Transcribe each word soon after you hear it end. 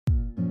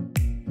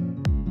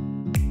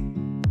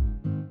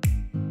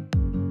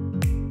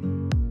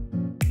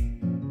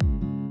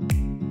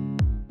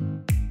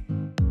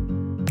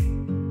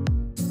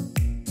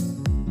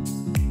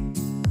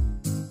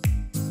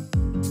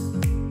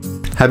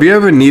Have you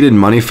ever needed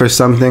money for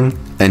something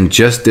and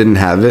just didn't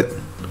have it?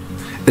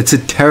 It's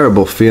a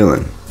terrible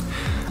feeling.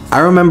 I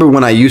remember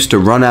when I used to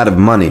run out of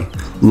money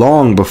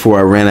long before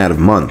I ran out of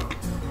month.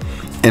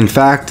 In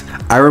fact,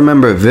 I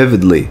remember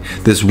vividly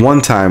this one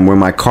time where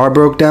my car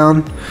broke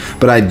down,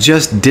 but I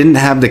just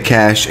didn't have the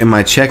cash in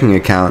my checking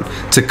account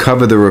to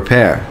cover the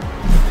repair.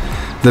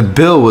 The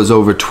bill was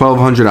over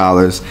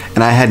 $1,200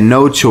 and I had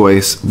no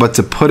choice but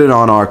to put it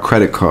on our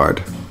credit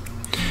card.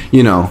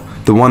 You know,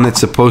 the one that's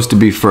supposed to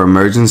be for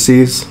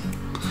emergencies.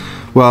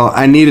 Well,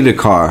 I needed a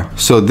car,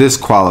 so this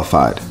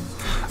qualified.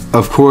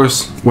 Of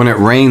course, when it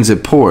rains,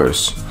 it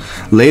pours.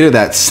 Later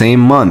that same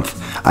month,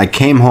 I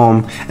came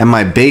home and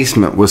my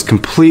basement was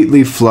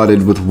completely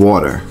flooded with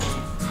water.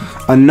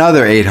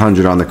 Another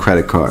 $800 on the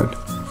credit card.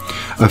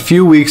 A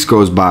few weeks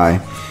goes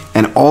by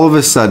and all of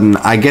a sudden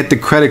I get the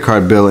credit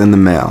card bill in the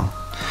mail.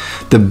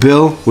 The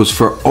bill was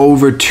for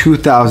over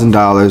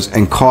 $2,000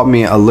 and caught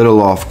me a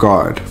little off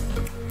guard.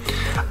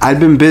 I'd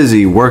been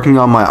busy working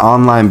on my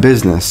online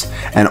business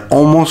and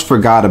almost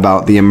forgot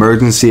about the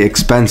emergency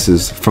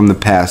expenses from the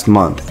past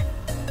month.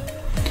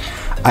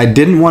 I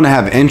didn't want to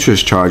have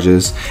interest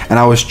charges and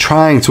I was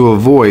trying to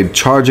avoid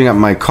charging up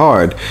my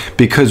card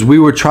because we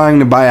were trying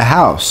to buy a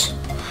house.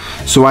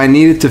 So I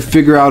needed to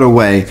figure out a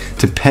way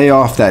to pay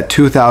off that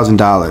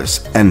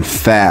 $2,000 and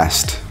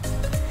fast.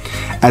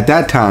 At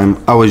that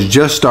time, I was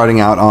just starting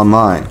out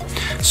online,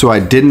 so I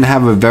didn't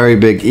have a very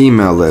big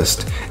email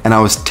list and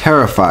I was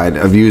terrified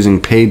of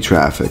using paid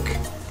traffic.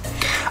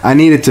 I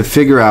needed to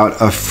figure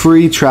out a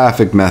free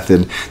traffic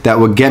method that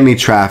would get me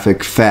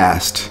traffic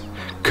fast,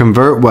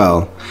 convert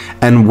well,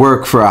 and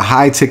work for a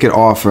high ticket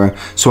offer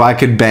so I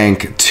could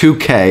bank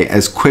 $2,000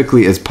 as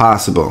quickly as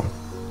possible.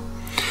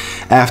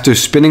 After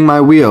spinning my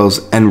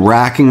wheels and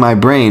racking my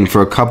brain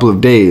for a couple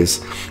of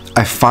days,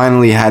 I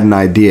finally had an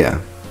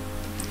idea.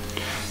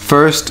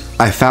 First,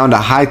 I found a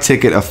high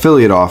ticket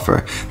affiliate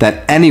offer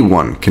that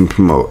anyone can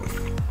promote.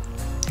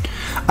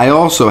 I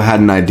also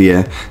had an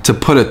idea to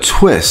put a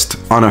twist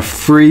on a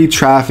free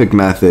traffic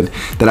method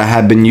that I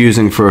had been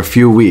using for a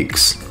few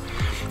weeks.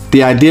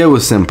 The idea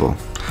was simple.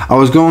 I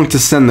was going to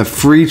send the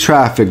free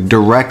traffic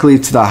directly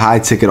to the high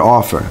ticket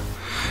offer.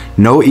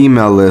 No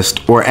email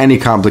list or any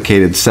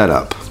complicated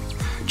setup.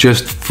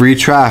 Just free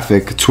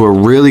traffic to a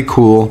really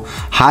cool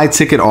high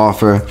ticket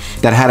offer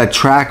that had a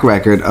track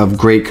record of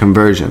great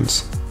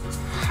conversions.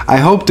 I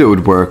hoped it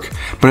would work,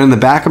 but in the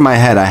back of my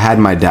head I had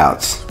my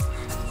doubts.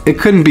 It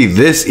couldn't be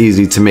this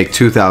easy to make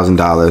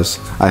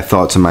 $2,000, I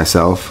thought to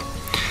myself.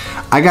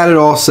 I got it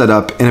all set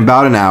up in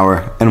about an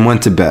hour and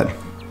went to bed.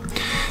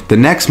 The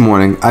next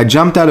morning, I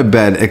jumped out of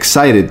bed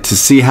excited to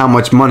see how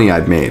much money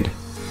I'd made.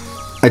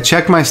 I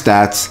checked my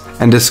stats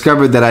and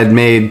discovered that I'd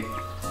made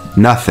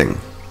nothing.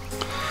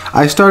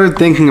 I started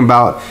thinking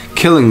about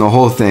killing the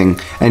whole thing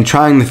and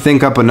trying to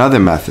think up another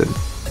method.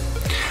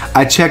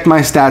 I checked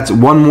my stats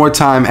one more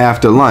time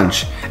after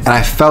lunch and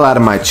I fell out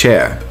of my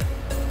chair.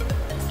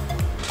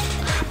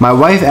 My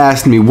wife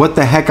asked me what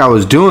the heck I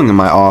was doing in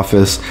my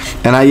office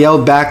and I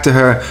yelled back to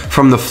her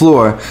from the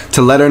floor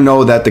to let her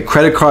know that the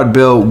credit card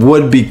bill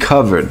would be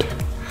covered.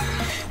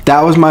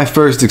 That was my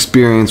first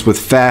experience with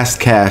fast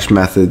cash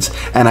methods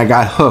and I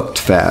got hooked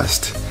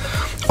fast.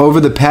 Over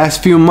the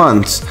past few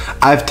months,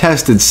 I've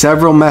tested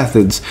several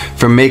methods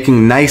for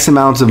making nice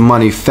amounts of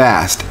money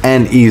fast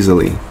and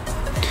easily.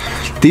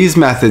 These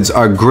methods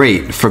are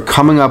great for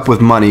coming up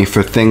with money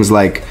for things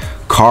like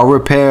car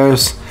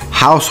repairs,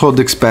 household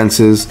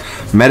expenses,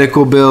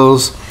 medical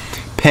bills,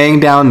 paying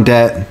down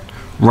debt,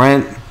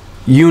 rent,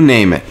 you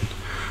name it.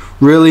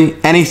 Really,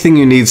 anything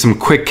you need some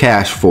quick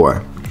cash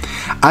for.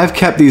 I've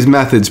kept these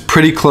methods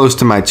pretty close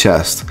to my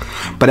chest,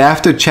 but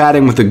after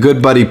chatting with a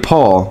good buddy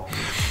Paul,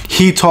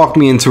 he talked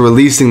me into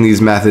releasing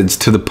these methods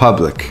to the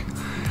public.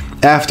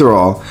 After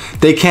all,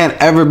 they can't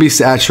ever be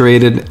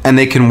saturated and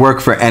they can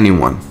work for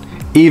anyone,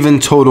 even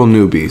total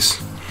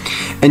newbies.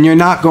 And you're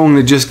not going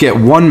to just get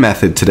one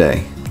method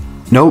today.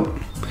 Nope.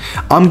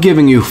 I'm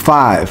giving you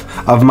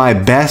 5 of my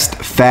best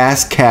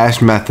fast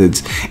cash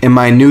methods in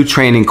my new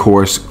training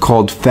course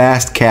called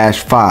Fast Cash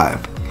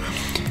 5.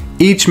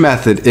 Each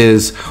method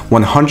is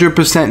 100%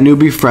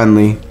 newbie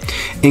friendly,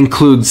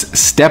 includes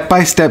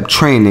step-by-step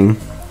training.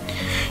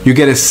 You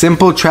get a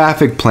simple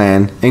traffic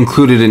plan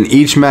included in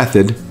each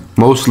method,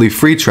 mostly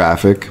free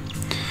traffic.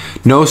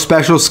 No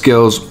special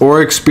skills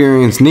or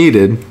experience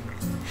needed.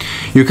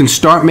 You can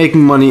start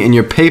making money in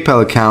your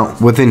PayPal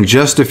account within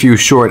just a few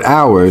short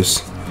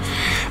hours.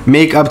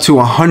 Make up to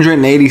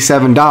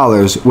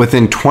 $187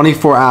 within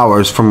 24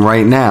 hours from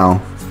right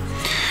now.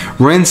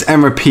 Rinse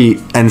and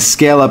repeat and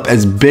scale up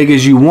as big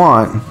as you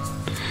want.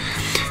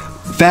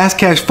 Fast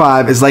Cash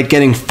 5 is like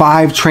getting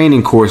 5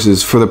 training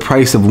courses for the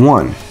price of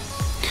 1.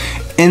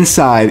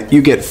 Inside,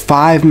 you get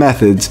 5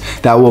 methods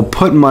that will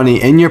put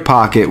money in your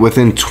pocket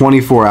within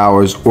 24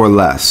 hours or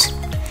less.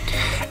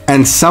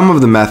 And some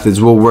of the methods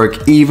will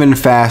work even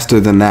faster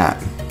than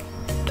that.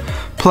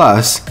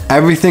 Plus,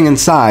 everything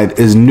inside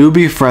is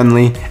newbie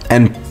friendly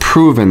and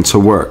proven to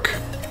work.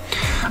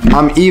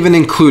 I'm even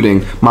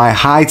including my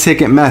high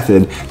ticket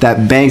method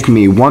that banked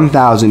me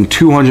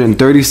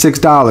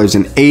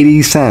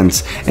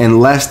 $1,236.80 in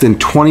less than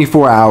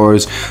 24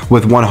 hours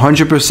with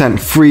 100%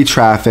 free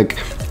traffic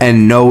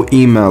and no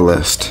email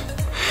list.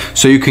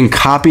 So you can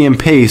copy and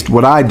paste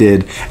what I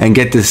did and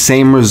get the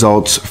same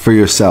results for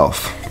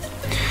yourself.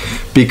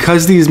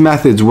 Because these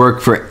methods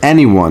work for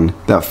anyone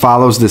that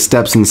follows the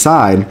steps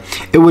inside,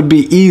 it would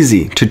be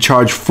easy to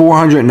charge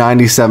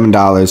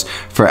 $497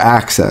 for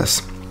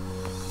access.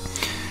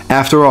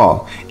 After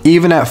all,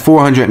 even at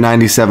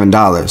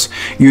 $497,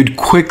 you'd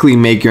quickly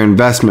make your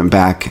investment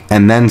back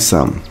and then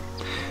some.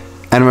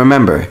 And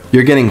remember,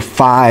 you're getting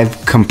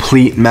 5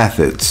 complete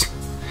methods.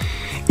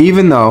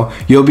 Even though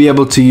you'll be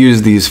able to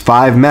use these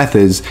 5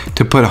 methods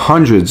to put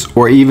hundreds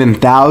or even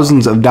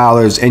thousands of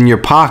dollars in your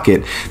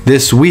pocket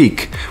this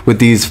week with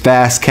these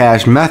fast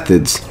cash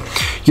methods,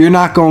 you're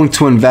not going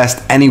to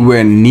invest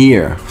anywhere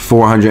near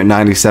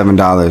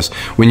 $497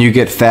 when you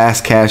get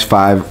Fast Cash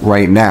 5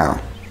 right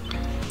now.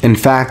 In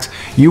fact,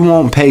 you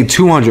won't pay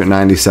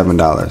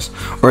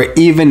 $297 or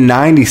even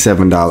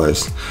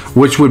 $97,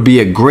 which would be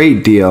a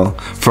great deal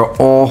for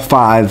all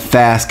 5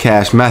 fast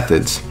cash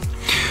methods.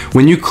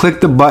 When you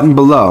click the button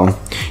below,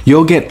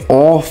 you'll get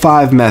all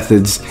 5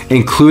 methods,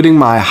 including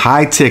my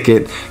high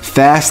ticket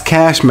fast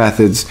cash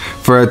methods,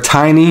 for a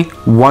tiny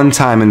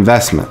one-time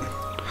investment.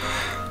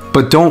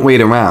 But don't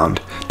wait around.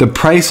 The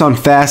price on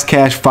Fast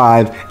Cash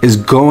 5 is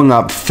going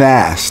up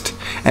fast,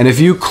 and if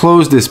you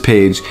close this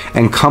page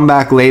and come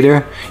back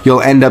later,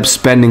 you'll end up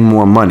spending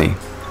more money.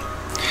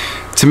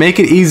 To make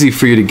it easy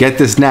for you to get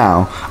this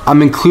now,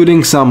 I'm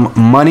including some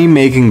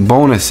money-making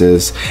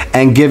bonuses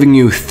and giving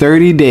you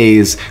 30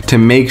 days to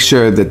make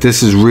sure that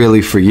this is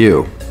really for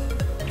you.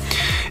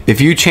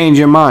 If you change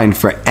your mind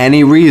for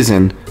any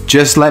reason,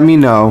 just let me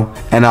know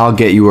and I'll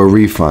get you a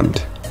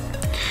refund.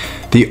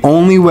 The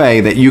only way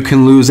that you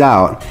can lose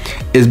out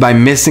is by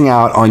missing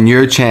out on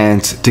your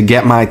chance to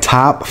get my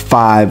top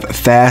 5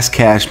 fast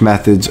cash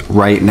methods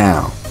right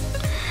now.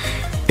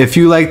 If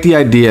you like the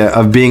idea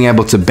of being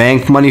able to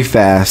bank money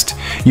fast,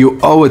 you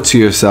owe it to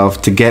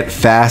yourself to get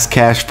Fast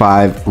Cash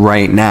 5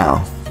 right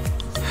now.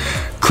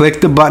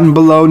 Click the button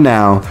below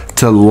now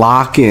to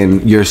lock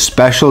in your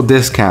special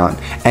discount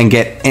and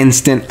get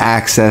instant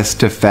access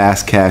to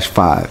Fast Cash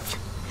 5.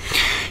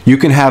 You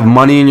can have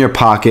money in your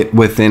pocket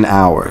within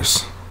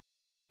hours.